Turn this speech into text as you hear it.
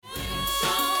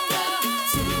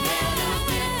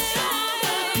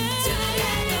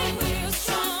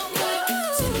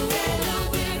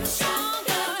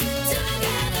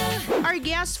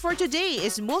guest for today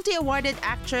is multi-awarded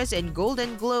actress and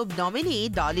Golden Globe nominee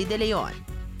Dolly De Leon.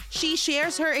 She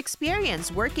shares her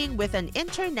experience working with an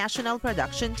international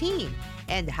production team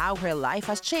and how her life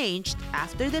has changed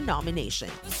after the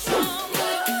nomination.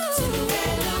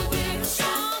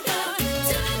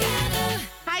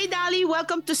 Hi Dolly,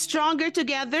 welcome to Stronger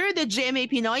Together, the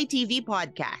GMA Pinoy TV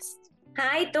podcast.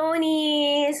 Hi,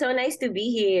 Tony! So nice to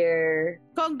be here.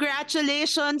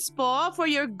 Congratulations po for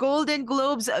your Golden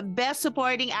Globes Best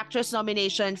Supporting Actress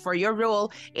nomination for your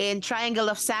role in Triangle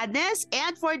of Sadness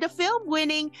and for the film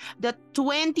winning the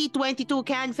 2022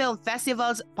 Cannes Film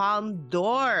Festival's Palme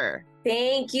d'Or.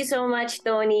 Thank you so much,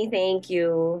 Tony. Thank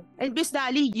you. And Miss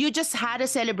Dolly, you just had a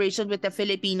celebration with the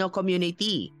Filipino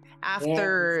community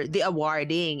after the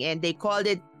awarding, and they called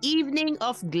it Evening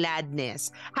of Gladness.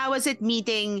 How was it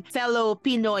meeting fellow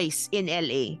Pinoys in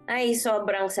LA? Ay,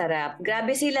 sobrang sarap.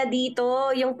 Grabe sila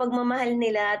dito. Yung pagmamahal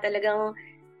nila talagang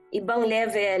ibang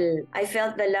level. I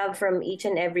felt the love from each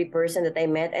and every person that I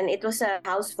met, and it was a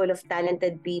house full of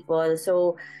talented people.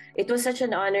 So it was such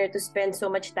an honor to spend so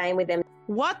much time with them.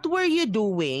 What were you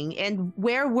doing and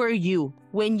where were you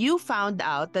when you found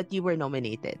out that you were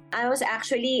nominated? I was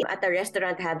actually at a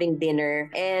restaurant having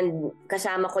dinner, and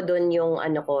kasama ko doon yung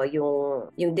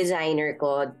yung designer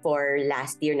ko for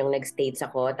last year nung nag-States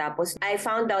ako. Tapos I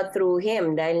found out through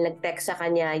him dahil nag-text sa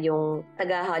kanya yung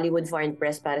taga Hollywood Foreign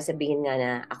Press para sabihin nga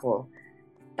na ako.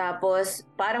 Tapos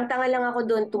parang tanga lang ako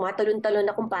doon,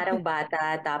 tumatalon-talon akong parang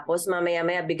bata. Tapos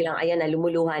mamaya-maya biglang ayan na,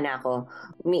 lumuluha na ako.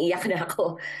 Umiiyak na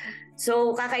ako.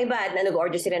 So, kakaiba.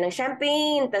 Nag-order sila ng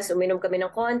champagne, tapos uminom kami ng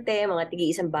konti, mga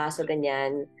tigi-isang baso,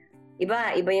 ganyan.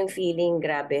 Iba yung feeling,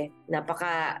 grabe.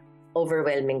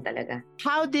 Napaka-overwhelming talaga.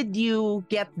 How did you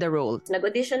get the role?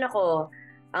 Nag-audition ako.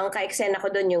 Ang ka-eksena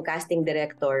ko doon yung casting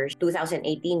director, 2018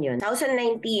 yun.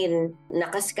 2019,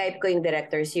 naka-Skype ko yung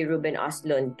director, si Ruben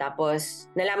Östlund. Tapos,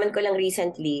 nalaman ko lang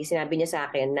recently, sinabi niya sa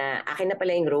akin na akin na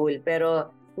pala yung role, pero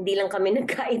hindi lang kami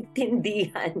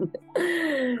nagkaintindihan.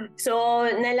 So,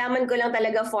 nalaman ko lang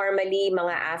talaga formally,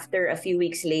 mga after a few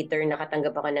weeks later,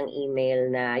 nakatanggap ako ng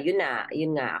email na yun nga,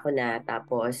 ako na.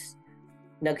 Tapos,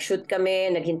 nag-shoot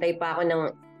kami, naghintay pa ako ng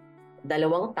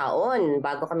 2 taon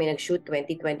bago kami nag-shoot.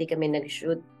 2020 kami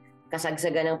nag-shoot.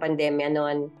 Kasagsagan ng pandemya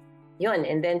noon. Yun,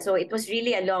 and then so it was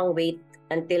really a long wait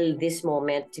until this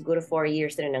moment. Siguro 4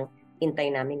 years na nang hintay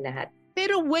namin lahat.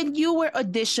 Pero when you were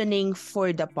auditioning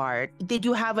for the part, did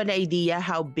you have an idea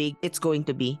how big it's going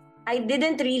to be? I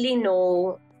didn't really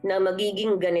know na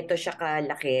magiging ganito siya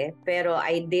kalaki, pero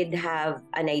I did have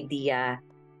an idea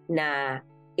na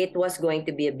it was going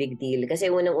to be a big deal.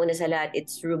 Kasi unang-una sa lahat,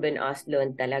 it's Ruben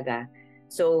Östlund talaga.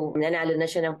 So, nanalo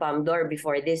na siya ng Palme d'Or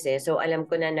before this eh. So, alam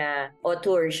ko na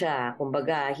auteur siya.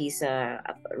 Kumbaga, he's a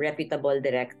reputable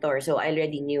director. So, I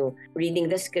already knew.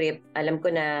 Reading the script, alam ko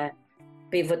na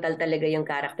pivotal talaga yung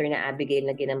character na Abigail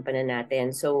na ginampanan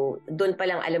natin. So, doon pa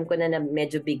lang alam ko na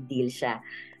medyo big deal siya.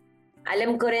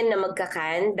 Alam ko rin na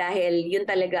magka-Cannes dahil yun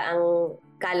talaga ang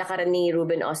kalakaran ni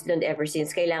Ruben Östlund ever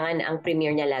since. Kailangan ang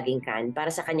premiere niya laging Cannes.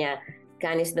 Para sa kanya,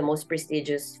 Cannes is the most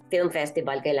prestigious film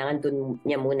festival. Kailangan doon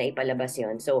niya muna ipalabas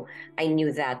yun. So, I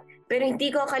knew that. Pero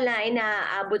hindi ko akalain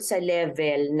na aabot sa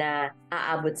level na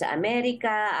aabot sa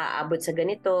Amerika, aabot sa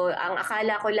ganito. Ang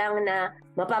akala ko lang na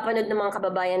mapapanood ng mga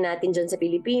kababayan natin dyan sa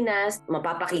Pilipinas,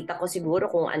 mapapakita ko siguro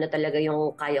kung ano talaga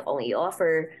yung kaya kong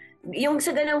i-offer. Yung sa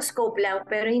ganang scope lang,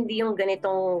 pero hindi yung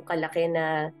ganitong kalaki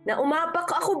na umapak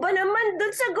ako ba naman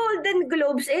doon sa Golden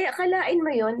Globes? Akalain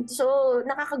mo yun? So,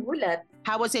 nakakagulat.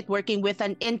 How was it working with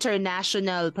an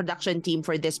international production team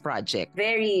for this project?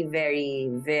 Very, very,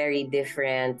 very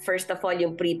different. First of all,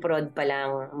 yung pre-prod pa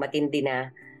lang matindi na.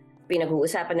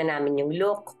 Pinag-uusapan na namin yung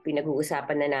look,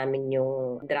 pinag-uusapan na namin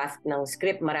yung draft ng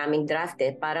script. Maraming draft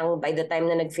eh. Parang by the time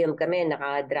na nag-film kami,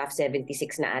 naka-draft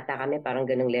 76 na ata kami, parang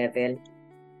ganung level.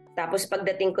 Tapos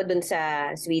pagdating ko dun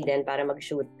sa Sweden para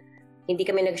mag-shoot, hindi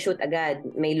kami nag-shoot agad.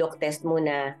 May look test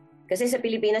muna. Kasi sa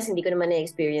Pilipinas, hindi ko naman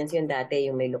na-experience yung dati,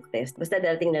 yung may look test. Basta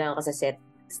darating na lang ako sa set.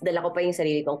 Dala ko pa yung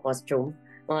sarili kong costume.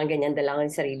 Mga ganyan, dala ko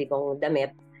yung sarili kong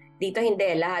damit. Dito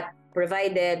hindi, lahat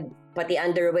provided. Pati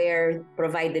underwear,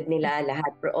 provided nila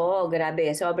lahat.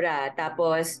 Grabe, sobra.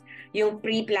 Tapos, yung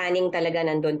pre-planning talaga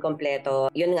nandun kompleto.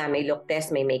 Yun nga, may look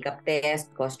test, may makeup test,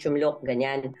 costume look,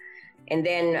 ganyan. And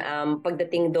then,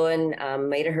 pagdating doon,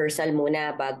 may rehearsal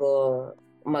muna bago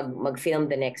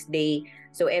mag-film the next day.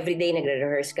 So every day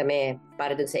nagre-rehearse kami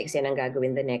para dun sa eksenang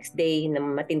gagawin the next day, na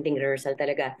matinding rehearsal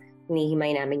talaga.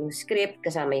 Hinihimay namin yung script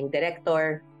kasama yung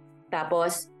director.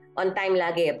 Tapos on time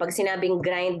lagi. Pag sinabing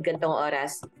grind gantong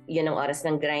oras, yun ang oras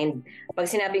ng grind. Pag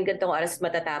sinabing gantong oras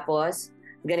matatapos,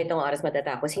 ganitong oras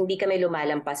matatapos. Hindi kami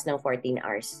lumalampas ng 14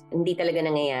 hours. Hindi talaga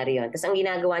nangyayari yun. Tapos ang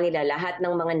ginagawa nila, lahat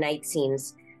ng mga night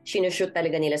scenes, sinushoot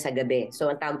talaga nila sa gabi. So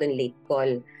ang tawag doon late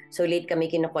call. So late kami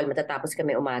kinocall, matatapos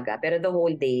kami umaga. Pero the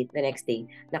whole day, the next day,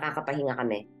 nakakapahinga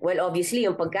kami. Well, obviously,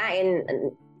 yung pagkain,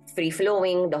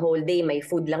 free-flowing, the whole day, may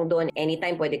food lang doon.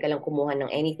 Anytime, pwede ka lang kumuha ng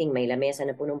anything. May lamesa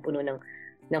na punong-puno ng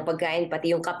pagkain,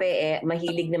 pati yung kape,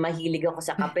 mahilig na mahilig ako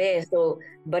sa kape. So,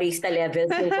 barista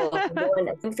levels yung ko doon.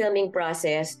 Yung filming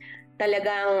process,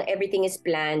 talagang everything is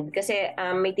planned. Kasi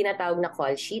may tinatawag na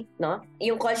call sheet, no?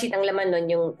 Yung call sheet, ang laman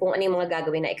nun, yung kung ano yung mga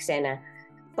gagawin na eksena.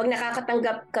 Pag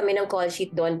nakakatanggap kami ng call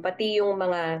sheet doon, pati yung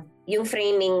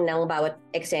framing ng bawat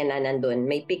eksena nandun.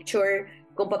 May picture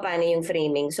kung paano yung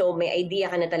framing. So, may idea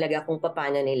ka na talaga kung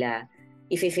paano nila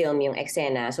i-film yung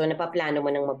eksena. So, napaplano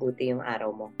mo ng mabuti yung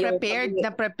araw mo. Prepared,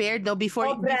 no? Before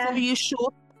you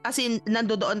shoot, as in,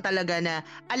 nandoon talaga na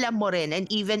alam mo rin, and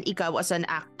even ikaw as an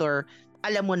actor,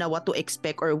 alam mo na what to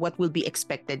expect or what will be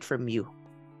expected from you.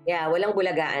 Yeah, walang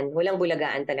bulagaan. Walang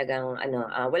bulagaan talagang,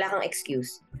 wala kang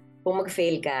excuse. Kung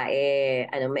mag-fail ka,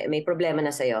 may problema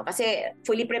na sa'yo. Kasi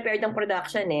fully prepared ang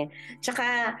production eh.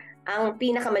 Tsaka, ang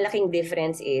pinakamalaking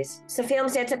difference is, sa film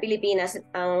set sa Pilipinas,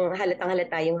 ang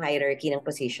halatang-halata yung hierarchy ng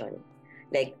position.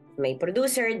 Like, may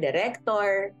producer,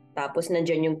 director, tapos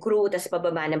nandyan yung crew, tapos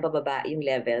pababa ng pababa yung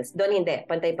levels. Doon hindi,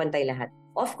 pantay-pantay lahat.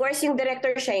 Of course, yung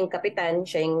director, siya yung kapitan,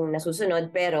 siya yung nasusunod,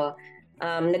 pero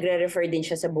nagre-refer din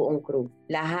siya sa buong crew.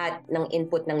 Lahat ng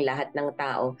input ng lahat ng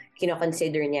tao,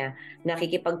 kinoconsider niya,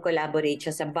 nakikipag-collaborate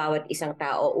siya sa bawat isang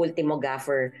tao, ultimo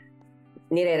gaffer,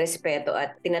 nire-respeto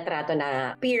at tinatrato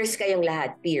na peers kayong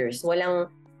lahat, peers. Walang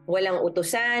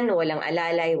utusan, walang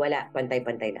alalay, wala,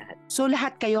 pantay-pantay lahat. So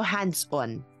lahat kayo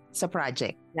hands-on sa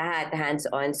project? Lahat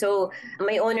hands-on. So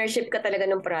may ownership ka talaga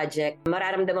ng project.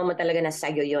 Mararamdaman mo talaga na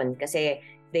sa'yo yun kasi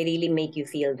they really make you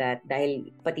feel that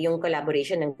dahil pati yung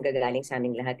collaboration ng gagaling sa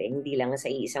aming lahat hindi lang sa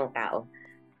iisang tao,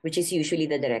 which is usually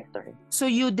the director.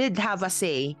 So you did have a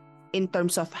say in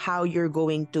terms of how you're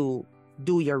going to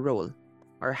do your role?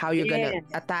 Or how you're gonna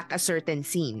attack a certain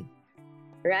scene.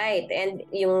 Right. And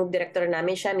yung director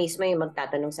namin, siya mismo yung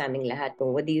magtatanong sa aming lahat kung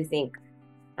what do you think?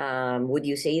 Would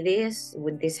you say this?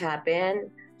 Would this happen?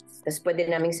 Tapos pwede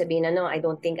naming sabihin na, no, I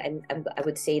don't think I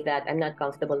would say that. I'm not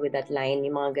comfortable with that line,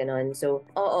 yung mga ganon. So,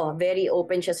 very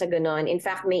open siya sa ganon. In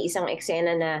fact, may isang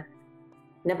eksena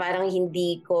na parang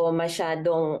hindi ko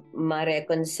masyadong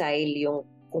ma-reconcile yung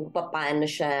kung paano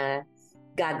siya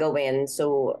gagawin.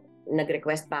 So,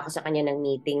 nag-request pa ako sa kanya ng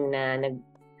meeting na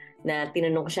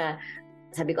tinanong ko siya,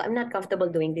 sabi ko, I'm not comfortable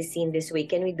doing this scene this way.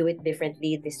 Can we do it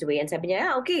differently this way? And sabi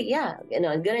niya, okay, yeah.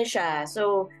 Ganun siya.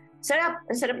 So, sarap.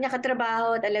 Ang sarap niya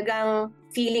katrabaho. Talagang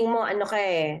feeling mo,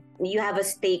 you have a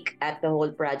stake at the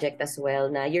whole project as well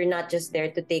na you're not just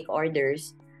there to take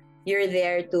orders. You're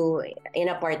there in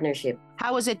a partnership.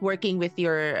 How was it working with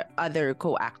your other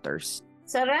co-actors?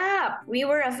 Sarap! We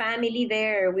were a family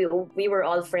there. We were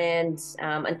all friends.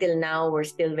 Until now, we're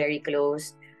still very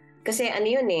close. Kasi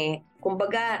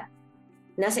kumbaga,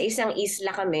 nasa isang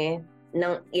isla kami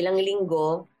ng ilang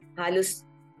linggo, halos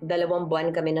 2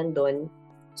 buwan kami nandun.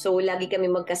 So, lagi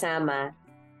kami magkasama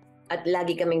at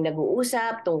lagi kaming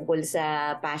nag-uusap tungkol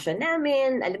sa passion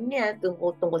namin. Alam niya,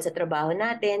 tungkol sa trabaho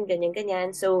natin,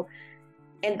 ganyan-ganyan. So,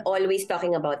 and always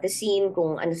talking about the scene,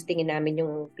 kung ano sa tingin namin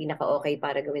yung pinaka-okay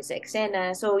para gawin sa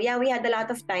eksena. So yeah, we had a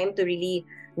lot of time to really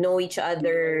know each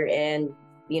other and,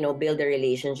 build a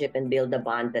relationship and build a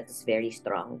bond that is very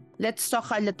strong. Let's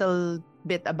talk a little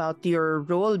bit about your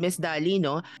role, Miss Dali,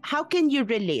 no? How can you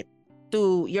relate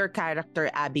to your character,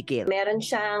 Abigail? Meron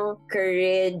siyang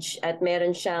courage at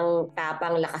meron siyang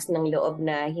tapang, lakas ng loob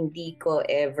na hindi ko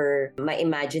ever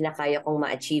ma-imagine na kaya kong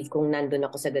ma-achieve kung nandun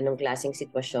ako sa ganung klaseng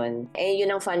sitwasyon. And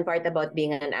yun ang fun part about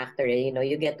being an actor.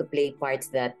 You get to play parts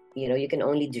that, you can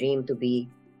only dream to be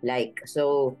like.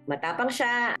 So, matapang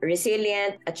siya,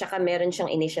 resilient, at saka meron siyang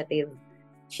initiative.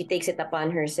 She takes it upon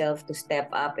herself to step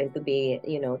up and to be,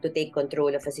 to take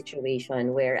control of a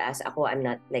situation. Whereas ako, I'm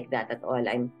not like that at all.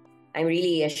 I'm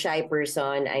really a shy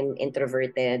person. I'm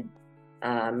introverted.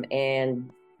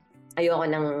 And ayoko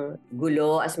ng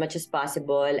gulo as much as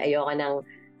possible. Ayoko ng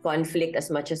conflict as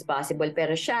much as possible.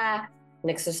 Pero siya,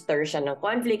 nagsastir siya ng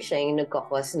conflict. Siya yung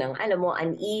nagkakos ng,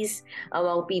 unease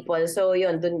among people. So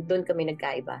yun, dun kami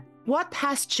nagkaiba. What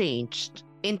has changed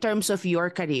in terms of your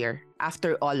career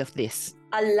after all of this?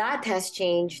 A lot has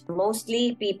changed.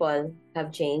 Mostly people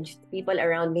have changed. People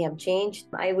around me have changed.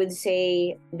 I would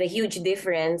say the huge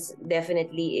difference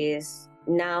definitely is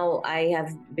now I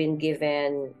have been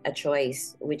given a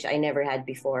choice, which I never had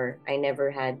before. I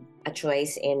never had a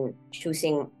choice in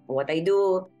choosing what I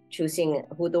do, choosing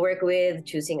who to work with,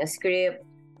 choosing a script,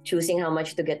 choosing how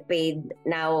much to get paid.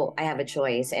 Now I have a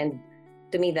choice. And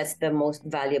to me, that's the most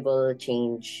valuable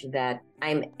change, that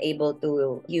I'm able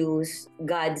to use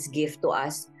God's gift to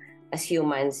us as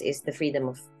humans is the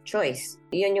freedom of choice.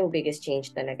 Yun yung biggest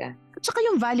change talaga. At saka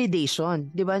yung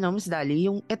validation, di ba, no, Ms. Dali?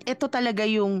 Ito talaga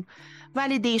yung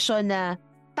validation na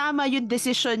tama yung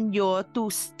decision nyo to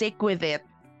stick with it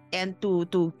and to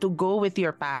go with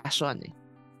your passion.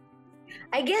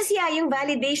 I guess, yeah, yung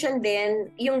validation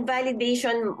din, yung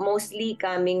validation mostly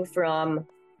coming from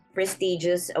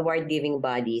prestigious award-giving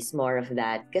bodies, more of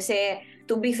that. Kasi,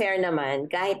 to be fair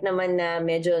naman, kahit naman na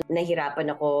medyo nahirapan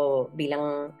ako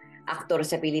bilang aktor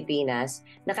sa Pilipinas,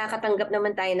 nakakatanggap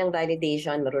naman tayo ng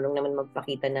validation, marunong naman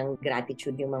magpakita ng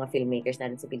gratitude yung mga filmmakers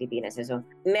natin sa Pilipinas. So,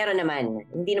 meron naman.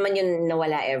 Hindi naman yun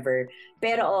nawala ever.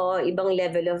 Pero ibang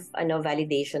level of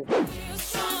validation.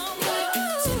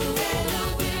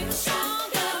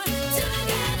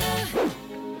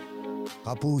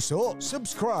 Kapuso,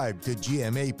 subscribe to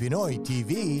GMA Pinoy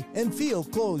TV and feel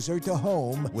closer to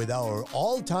home with our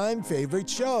all-time favorite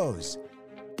shows.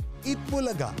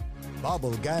 Itbulaga,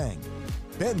 Bubble Gang,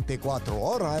 24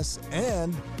 Oras,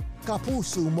 and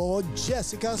Kapuso Mo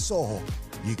Jessica Soho.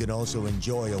 You can also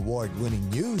enjoy award-winning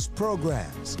news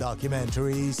programs,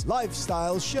 documentaries,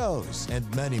 lifestyle shows, and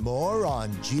many more on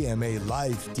GMA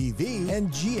Live TV and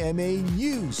GMA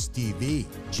News TV.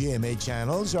 GMA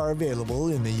channels are available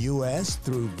in the U.S.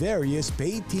 through various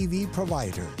pay TV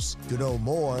providers. To know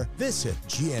more, visit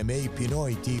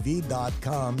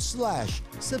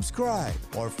gmapinoytv.com/subscribe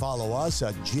or follow us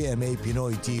at GMA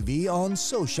Pinoy TV on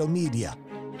social media.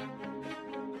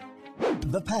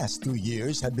 The past 2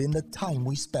 years have been the time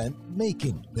we spent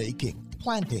making, baking,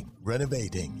 planting,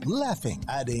 renovating, laughing,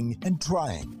 adding, and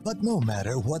trying. But no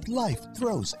matter what life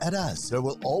throws at us, there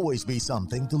will always be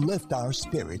something to lift our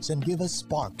spirits and give us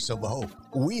sparks of hope.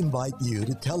 We invite you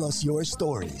to tell us your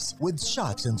stories with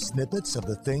shots and snippets of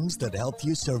the things that helped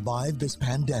you survive this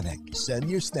pandemic. Send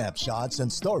your snapshots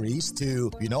and stories to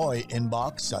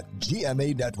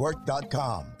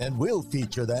PinoyInbox@gmanetwork.com and we'll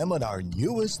feature them on our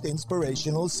newest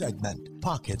inspirational segment,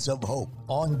 Pockets of Hope,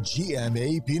 on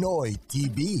GMA Pinoy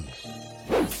TV.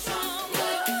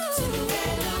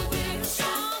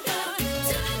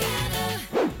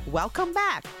 Welcome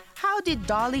back! How did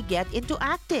Dolly get into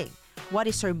acting? What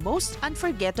is her most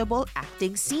unforgettable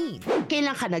acting scene?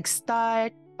 Kailan ka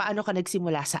nag-start? Paano ka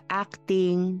nagsimula sa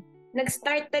acting?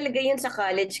 Nag-start talaga yun sa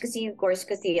college kasi yung course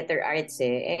ko theater arts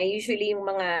eh. Usually yung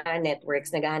mga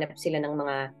networks, naghahanap sila ng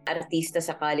mga artista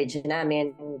sa college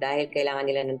namin dahil kailangan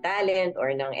nila ng talent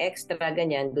or ng extra,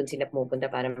 ganyan. Doon sila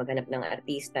pumupunta para maghanap ng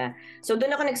artista. So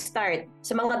doon ako nag-start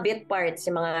sa mga bit parts,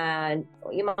 yung mga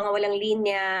walang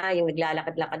linya, yung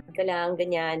naglalakad-lakad ka lang,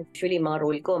 ganyan. Usually mga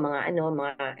role ko, ewan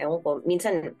ko,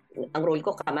 minsan ang role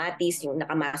ko kamatis, yung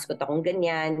nakamaskot akong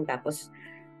ganyan, tapos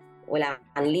wala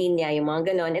kang linya, yung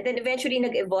mga ganon. And then eventually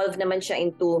nag-evolve naman siya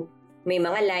into may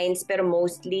mga lines, pero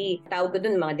mostly tawag ko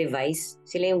dun mga device.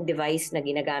 Sila yung device na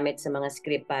ginagamit sa mga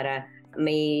script para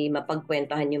may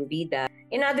mapagkwentuhan yung bida.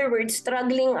 In other words,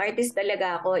 struggling artist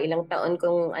talaga ako. Ilang taon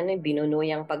kong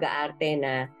binunuyang pag-aarte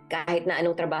na kahit na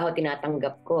anong trabaho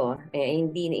tinatanggap ko.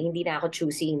 Hindi na ako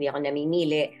choosy, hindi ako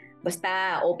namimili.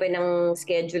 Basta open ang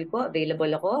schedule ko,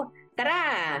 available ako.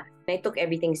 Tara! I took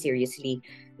everything seriously.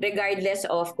 Regardless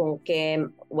of kung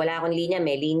wala akong linya,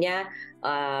 may linya,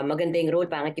 maganda yung role,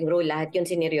 pangit yung role, lahat yun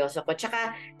sineryoso ko.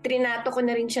 Tsaka, trinato ko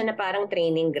na rin siya na parang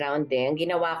training ground eh. Ang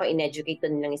ginawa ko, in-educate ko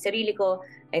lang yung sarili ko.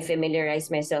 I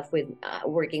familiarize myself with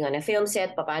working on a film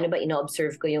set, paano ba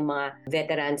ino-observe ko yung mga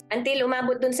veterans. Until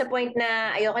umabot dun sa point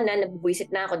na ayoko na, nabubuisit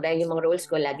na ako dahil yung mga roles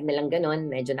ko, lagi na lang ganon,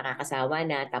 medyo nakakasawa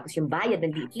na. Tapos yung bayad,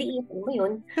 ng liit-liit, ano mo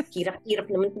yun? Hirap-hirap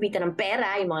naman kumita ng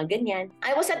pera, yung mga ganyan.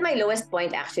 I was at my lowest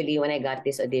point actually when I got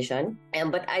this audition.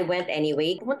 But I went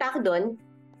anyway. Pumunta ako doon,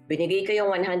 binigay ko yung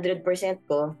 100%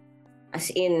 ko. As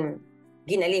in,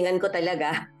 ginalingan ko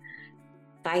talaga.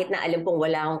 Kahit na alam kong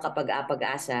wala akong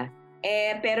kapag-apag-asa.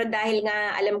 Pero dahil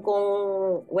nga alam kong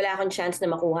wala akong chance na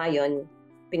makuha yon,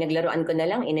 pinaglaruan ko na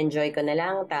lang, in-enjoy ko na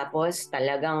lang. Tapos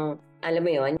talagang, alam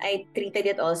mo yon, I treated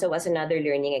it also as another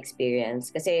learning experience.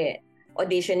 Kasi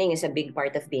auditioning is a big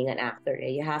part of being an actor.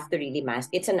 You have to really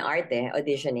master. It's an art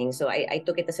auditioning. So I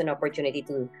took it as an opportunity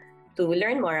to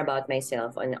learn more about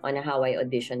myself on how I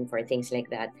audition for things like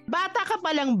that. Bata ka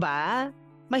pa lang ba?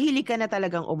 Mahilig ka na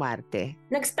talagang umarte?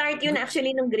 Nag-start yun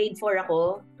actually nung grade 4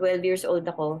 ako. 12 years old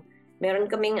ako. Meron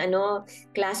kaming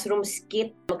classroom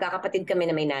skit. Magkakapatid kami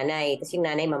na may nanay. Tapos yung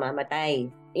nanay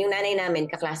mamamatay. Yung nanay namin,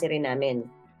 kaklase rin namin.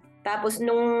 Tapos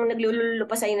nung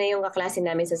naglulupasay na yung kaklase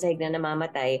namin sa sahig na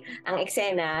namamatay, ang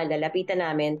eksena, lalapitan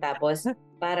namin tapos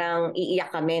parang iiyak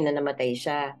kami na namatay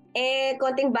siya.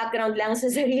 Konting background lang sa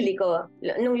sarili ko.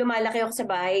 Nung lumalaki ako sa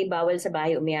bahay, bawal sa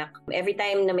bahay umiyak. Every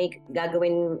time na may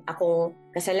gagawin akong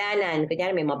kasalanan,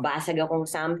 kunyari may mabasag akong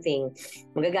something,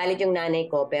 magagalit yung nanay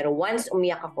ko. Pero once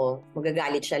umiyak ako,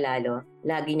 magagalit siya lalo.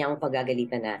 Lagi niya akong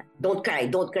pagagalitan na, don't cry,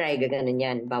 gaganon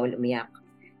yan, bawal umiyak.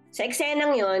 Sa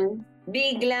eksenang yon,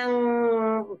 biglang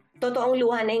totoong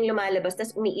luha na yung lumalabas,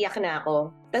 tapos umiiyak na ako.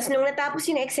 Tapos nung natapos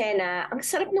yung eksena, ang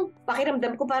sarap ng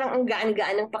pakiramdam ko, parang ang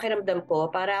gaan-gaan ng pakiramdam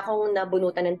ko, para akong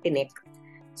nabunutan ng tinik.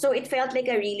 So it felt like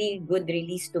a really good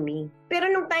release to me. Pero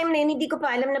nung time na yun, hindi ko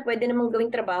pa alam na pwede namang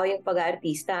gawing trabaho yung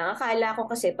pag-aartista. Ang akala ko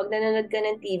kasi pag nanonood ka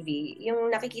ng TV, yung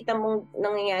nakikita mong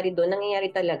nangyayari doon, nangyayari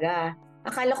talaga.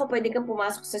 Akala ko pwede kang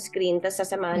pumasok sa screen tapos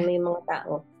sasamahan mo yung mga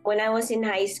tao. When I was in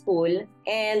high school,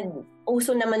 and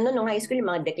uso naman nung high school,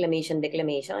 yung mga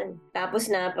declamation.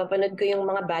 Tapos napapanood ko yung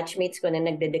mga batchmates ko na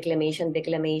nagde-declamation.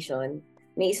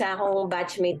 May isa akong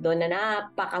batchmate doon na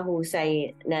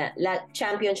napakahusay, na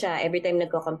champion siya every time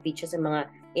nagko-compete siya sa mga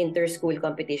inter-school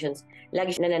competitions.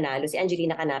 Lagi siya nananalo. Si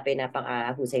Angelina Canape,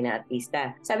 napakahusay na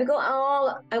artista. Sabi ko,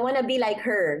 I wanna be like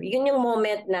her. Yun yung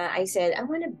moment na I said, I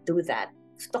wanna do that.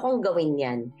 Gusto kong gawin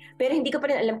yan. Pero hindi ko pa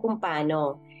rin alam kung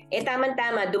paano.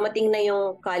 Tama-tama, dumating na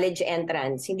yung college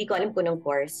entrance. Hindi ko alam kung anong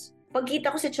course.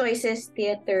 Pagkita ko sa choices,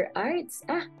 theater arts,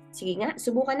 sige nga,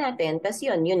 subukan natin. Tapos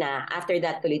yun na. After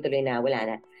that, tuloy-tuloy na, wala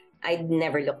na. I'd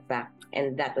never look back.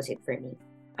 And that was it for me.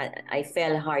 I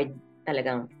fell hard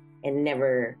talagang and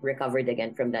never recovered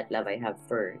again from that love I have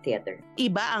for theater.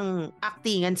 Iba ang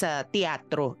actingan sa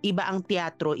teatro. Iba ang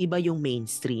teatro, iba yung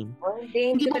mainstream.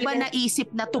 Hindi mo ba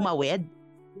naisip na tumawid?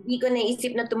 Hindi ko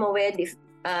naisip na tumawid.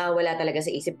 Wala talaga sa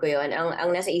isip ko yon.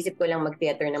 Ang nasa isip ko lang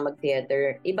mag-theater.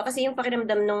 Iba kasi yung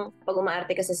pakiramdam nung pag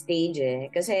umaarte ka sa stage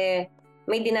Kasi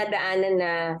may dinadaanan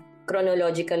na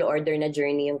chronological order na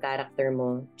journey yung character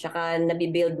mo. Tsaka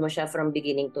nabibuild mo siya from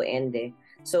beginning to end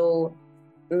So,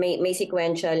 may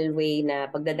sequential way na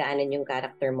pagdadaanan yung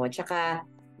character mo. Tsaka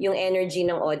yung energy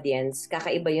ng audience,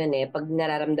 kakaiba yun pag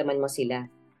nararamdaman mo sila.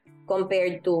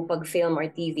 Compared to pag film or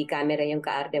TV, camera yung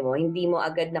kaarte mo, hindi mo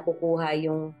agad nakukuha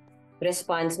yung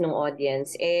response ng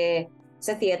audience.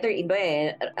 Sa theater, iba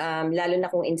lalo na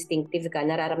kung instinctive ka,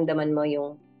 nararamdaman mo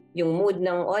yung mood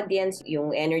ng audience,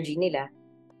 yung energy nila.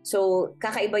 So,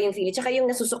 kakaiba yung feeling. Tsaka yung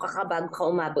nasusuka ka bago ka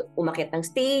umakyat ng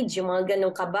stage, yung mga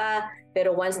ganong kaba.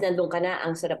 Pero once nandun ka na,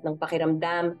 ang sarap ng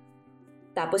pakiramdam.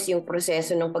 Tapos yung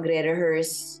proseso ng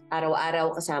pagre-rehearse,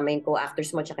 araw-araw kasama yung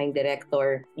co-actors mo tsaka yung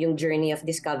director, yung journey of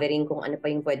discovering kung ano pa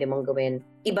yung pwede mong gawin.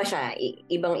 Iba siya,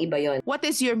 ibang-iba yon. What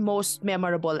is your most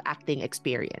memorable acting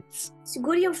experience?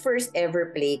 Siguro yung first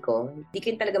ever play ko, di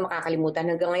ko talaga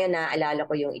makakalimutan. Hanggang ngayon, naaalala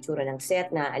ko yung itsura ng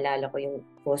set, naaalala ko yung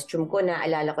costume ko,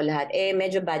 naaalala ko lahat.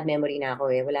 Medyo bad memory na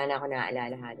ako wala na ako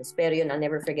naaalala halos. Pero yun, I'll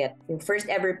never forget. Yung first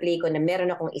ever play ko na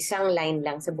meron akong isang line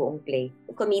lang sa buong play.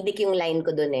 Comedic yung line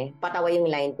ko dun Patawa yung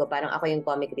line ko, parang ako yung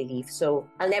comic relief. So,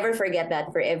 I'll never forget that.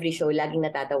 For every show, laging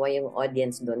natatawa yung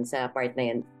audience dun sa part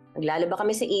na yun. Naglalaba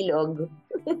kami sa ilog.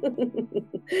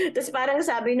 Tapos parang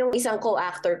sabi nung isang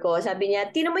co-actor ko, sabi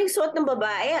niya, "Tingnan mo yung suot ng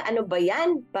babae, ano ba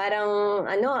yan? Parang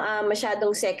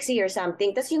masyadong sexy or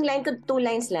something." Tapos yung line ko, 2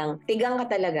 lines lang, "Tigang ka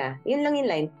talaga." Yun lang yung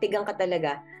line, "Tigang ka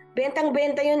talaga."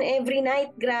 Bentang-benta yun every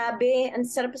night. Grabe. Ang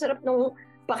sarap-sarap nung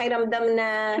pakiramdam na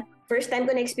first time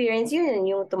ko na-experience yun,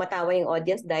 yung tumatawa yung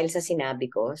audience dahil sa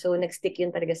sinabi ko. So, nag-stick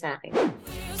yun talaga sa akin.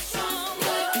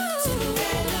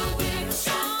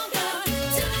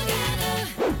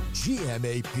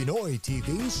 GMA Pinoy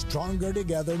TV Stronger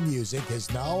Together music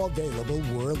is now available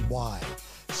worldwide.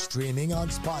 Streaming on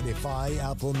Spotify,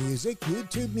 Apple Music,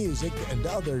 YouTube Music, and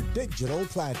other digital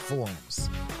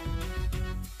platforms.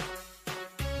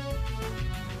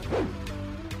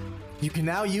 You can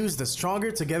now use the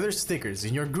Stronger Together stickers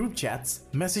in your group chats,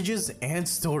 messages, and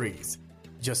stories.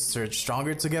 Just search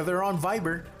Stronger Together on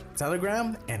Viber,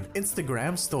 Telegram, and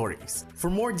Instagram stories. For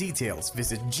more details,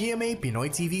 visit GMA Pinoy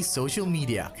TV social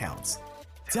media accounts.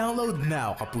 Download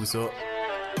now, Kapuso!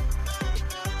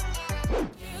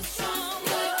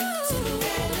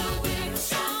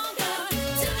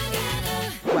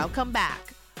 Welcome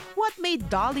back. What made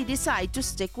Dolly decide to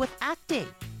stick with acting,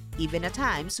 even at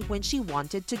times when she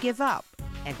wanted to give up?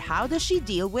 And how does she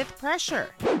deal with pressure?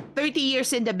 30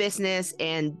 years in the business,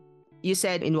 and you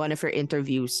said in one of your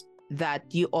interviews that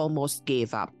you almost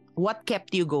gave up. What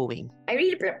kept you going? I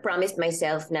really promised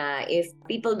myself na if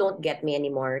people don't get me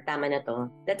anymore, tama na to.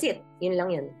 That's it. Yun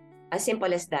lang yun. As simple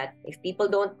as that. If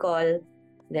people don't call,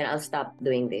 then I'll stop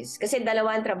doing this. Kasi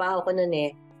 2 trabaho ko nun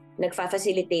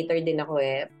nagfa-facilitator din ako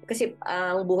eh. Kasi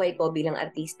ang buhay ko bilang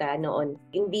artista noon,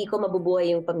 hindi ko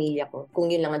mabubuhay yung pamilya ko kung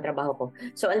yun lang ang trabaho ko.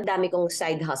 So ang dami kong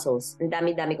side hustles, ang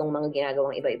dami-dami kong mga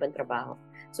ginagawang iba-ibang trabaho.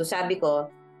 So sabi ko,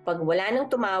 pag wala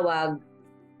nang tumawag,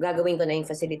 gagawin ko na yung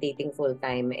facilitating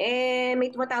full-time. Eh,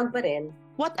 may tumatawag pa rin.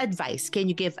 What advice can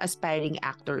you give aspiring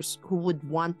actors who would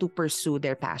want to pursue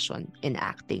their passion in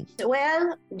acting?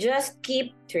 Well, just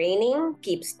keep training,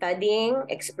 keep studying,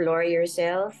 explore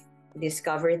yourself,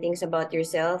 discover things about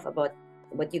yourself, about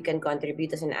what you can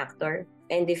contribute as an actor.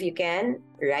 And if you can,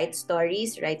 write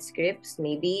stories, write scripts.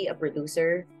 Maybe a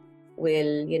producer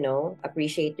will,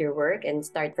 appreciate your work and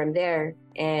start from there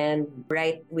and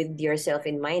write with yourself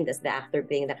in mind as the actor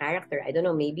playing the character. I don't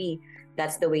know, maybe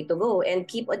that's the way to go. And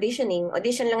keep auditioning.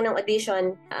 Audition lang ng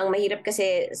audition. Ang mahirap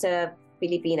kasi sa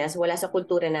Pilipinas, wala sa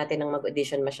kultura natin ng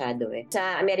mag-audition masyado eh.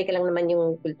 Sa Amerika lang naman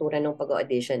yung kultura ng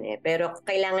pag-audition eh. Pero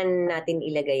kailangan natin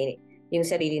ilagay yung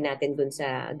sarili natin dun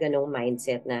sa ganong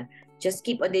mindset na just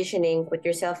keep auditioning, put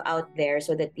yourself out there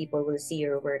so that people will see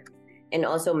your work. And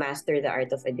also master the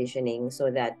art of auditioning so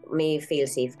that may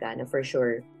fail-safe ka na for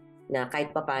sure na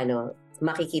kahit papano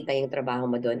makikita yung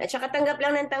trabaho mo doon. At saka tanggap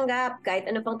lang ng tanggap.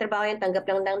 Kahit ano pang trabaho yan, tanggap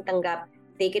lang ng tanggap.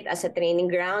 Take it as a training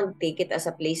ground. Take it as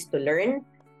a place to learn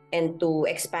and to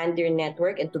expand your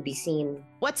network and to be seen.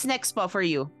 What's next po for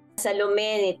you?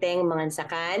 Salome ni Teng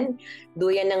Mangansakan,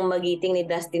 Duyan ng Magiting ni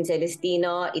Dustin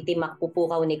Celestino, Itimak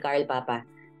Pupukaw ni Carl Papa.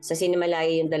 Sa Cinemalaya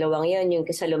yung dalawang yon, yung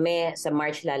Salome sa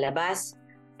March lalabas.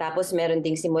 Tapos meron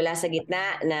ding Simula sa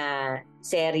Gitna na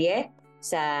serye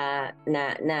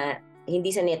na hindi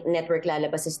sa network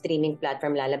lalabas, sa streaming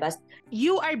platform lalabas.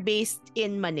 You are based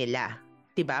in Manila,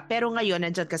 'di ba? Pero ngayon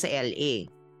nandiyan ka sa LA.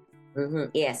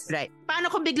 Mm-hmm. Yes. Right.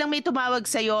 Paano kung biglang may tumawag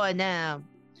sa iyo na,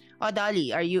 Dolly,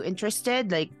 are you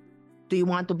interested? Like, do you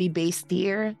want to be based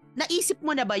here? Naisip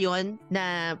mo na ba yon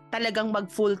na talagang mag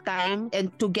full-time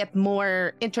and to get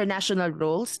more international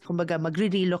roles? Kumbaga,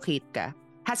 magre-relocate ka?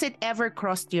 Has it ever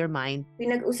crossed your mind?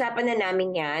 Pinag-usapan na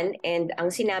namin yan, and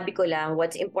ang sinabi ko lang,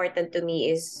 what's important to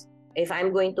me is if I'm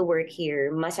going to work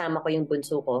here, masama ko yung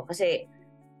bunso ko. Kasi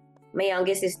my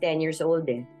youngest is 10 years old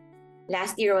eh.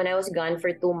 Last year when I was gone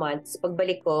for 2 months,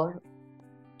 pagbalik ko,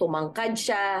 tumangkad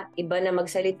siya, iba na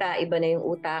magsalita, iba na yung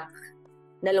utak.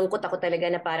 Nalungkot ako talaga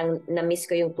na parang na-miss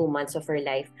ko yung 2 months of her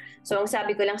life. So ang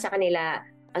sabi ko lang sa kanila,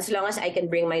 as long as I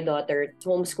can bring my daughter,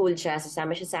 homeschool siya,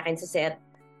 sasama siya sa akin sa set,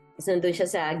 nandun siya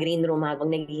sa green room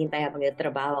habang naghihintay habang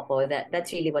nagtrabaho ko.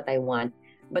 That's really what I want.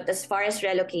 But as far as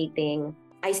relocating,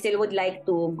 I still would like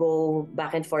to go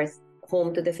back and forth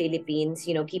home to the Philippines,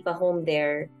 keep a home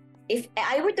there. If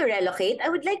I were to relocate,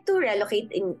 I would like to relocate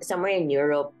somewhere in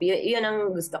Europe. Yun ang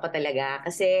gusto ko talaga.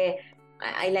 Kasi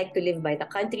I like to live by the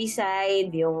countryside,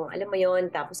 yung alam mo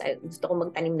yun, tapos gusto ko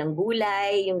magtanim ng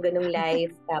gulay, yung ganung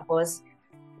life. Tapos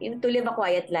to live a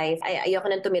quiet life. Ayoko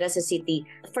nang tumira sa city.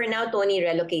 For now, Tony,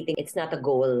 relocating, it's not a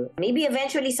goal. Maybe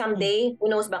eventually someday,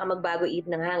 who knows, baka magbago isip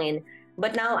ng hangin.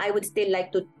 But now, I would still like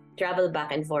to travel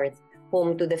back and forth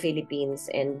home to the Philippines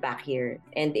and back here.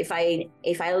 And if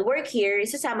I'll work here,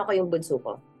 isasama ko yung bunso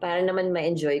ko. Para naman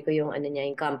ma-enjoy ko yung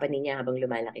yung company niya habang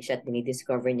lumalaki siya at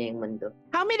dinidiscover niya yung mundo.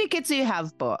 How many kids do you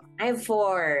have po? I have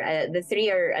 4. The 3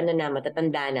 are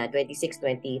matatanda na, 26,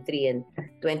 23, and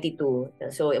 22.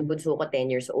 So, yung bunso ko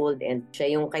 10 years old and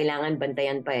siya yung kailangan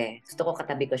bantayan pa eh. Gusto ko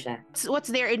katabi ko siya.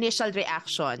 What's their initial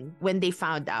reaction when they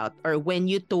found out or when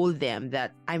you told them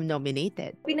that I'm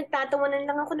nominated? Pinagtatawanan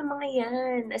lang ako ng mga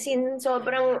yan. As in,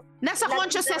 sobrang... Nasa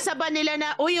consciousness ba nila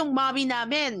na, yung mommy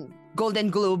namin,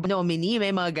 Golden Globe nominee,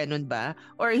 may mga ganun ba?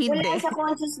 Or hindi? Wala sa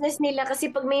consciousness nila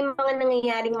kasi pag may mga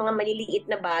nangyayaring mga maliliit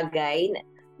na bagay,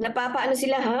 napapaano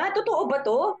sila, ha? Totoo ba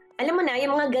to? Alam mo na,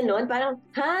 yung mga ganun, parang,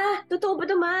 ha? Totoo ba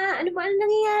to, ma? Ano ba ang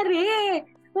nangyayari?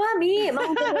 Mami,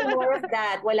 mga more of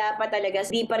that. Wala pa talaga.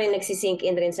 Di pa rin nagsisink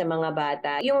in rin sa mga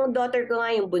bata. Yung daughter ko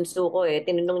nga, yung bunso ko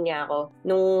tinanong niya ako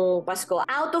nung Pasko.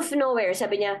 Out of nowhere,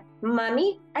 sabi niya,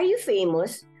 Mami, are you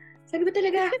famous? Sabi ko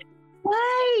talaga,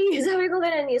 why? Sabi ko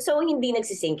ganun. So, hindi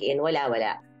nagsisink in. Wala.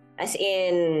 As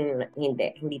in,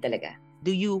 hindi talaga.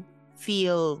 Do you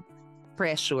feel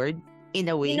pressured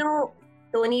in a way?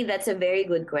 Tony, that's a very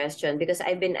good question because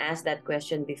I've been asked that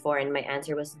question before and my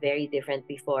answer was very different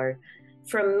before.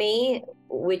 From May,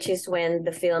 which is when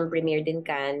the film premiered in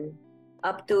Cannes,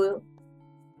 up to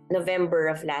November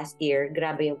of last year,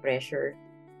 grabe yung pressure.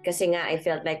 Kasi nga, I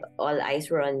felt like all eyes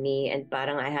were on me and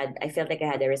parang I felt like I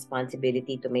had a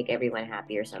responsibility to make everyone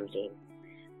happy or something.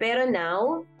 Pero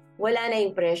now, wala na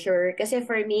yung pressure. Kasi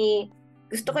for me,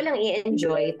 gusto ko lang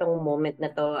i-enjoy itong moment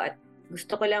na to at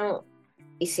gusto ko lang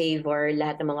i-savor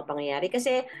lahat ng mga pangyayari.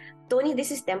 Kasi, Tony,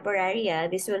 this is temporary.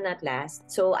 This will not last.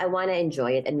 So, I want to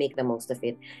enjoy it and make the most of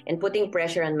it. And putting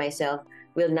pressure on myself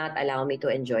will not allow me to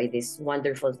enjoy this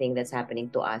wonderful thing that's happening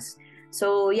to us.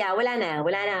 So, yeah, wala na.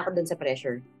 Wala na ako dun sa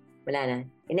pressure. Wala na.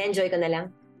 In-enjoy ko na lang.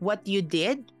 What you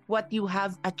did, what you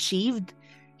have achieved,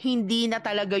 hindi na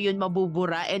talaga yun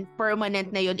mabubura and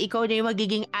permanent na yun. Ikaw na yung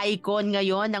magiging icon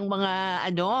ngayon ng mga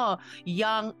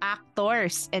young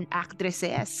actors and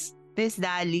actresses. Miss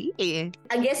Dali.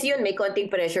 I guess yun, may konting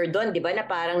pressure doon, di ba? Na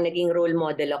parang naging role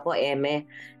model ako, Eme.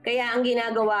 Kaya ang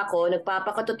ginagawa ko,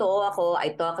 nagpapakatotoo ako,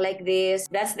 I talk like this.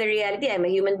 That's the reality. I'm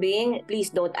a human being. Please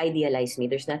don't idealize me.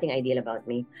 There's nothing ideal about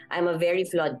me. I'm a very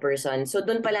flawed person. So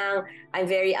doon pa lang, I'm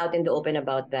very out in the open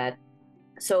about that.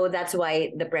 So that's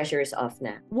why the pressure is off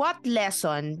na. What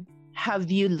lesson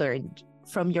have you learned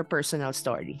from your personal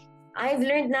story? I've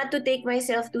learned not to take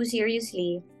myself too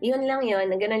seriously. Yun lang yun.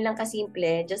 Ganun lang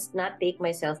kasimple. Just not take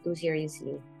myself too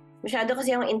seriously. Masyado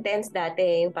kasi akong intense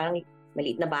dati. Yung parang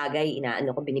maliit na bagay,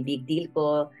 inaano ko, binibig deal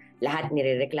ko. Lahat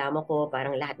nirereklamo ko.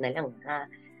 Parang lahat na lang.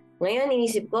 Ngayon,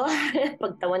 inisip ko,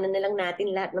 pagtawanan na lang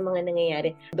natin lahat ng mga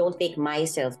nangyayari. Don't take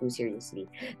myself too seriously.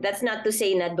 That's not to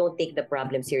say na don't take the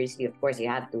problem seriously. Of course, you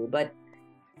have to. But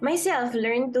myself,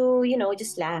 learn to,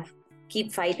 just laugh.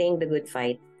 Keep fighting the good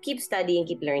fight. Keep studying,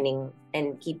 keep learning,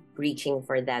 and keep reaching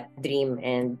for that dream.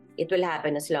 And it will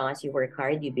happen as long as you work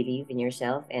hard, you believe in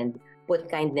yourself, and put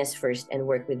kindness first and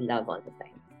work with love all the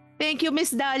time. Thank you,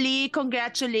 Miss Dali.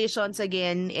 Congratulations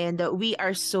again. And we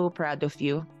are so proud of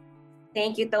you.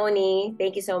 Thank you, Tony.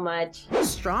 Thank you so much.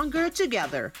 Stronger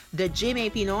Together, the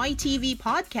GMA Pinoy TV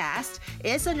podcast,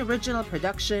 is an original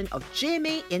production of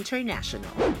GMA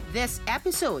International. This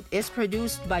episode is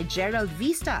produced by Gerald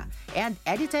Vista and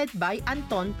edited by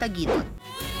Anton Taguidon.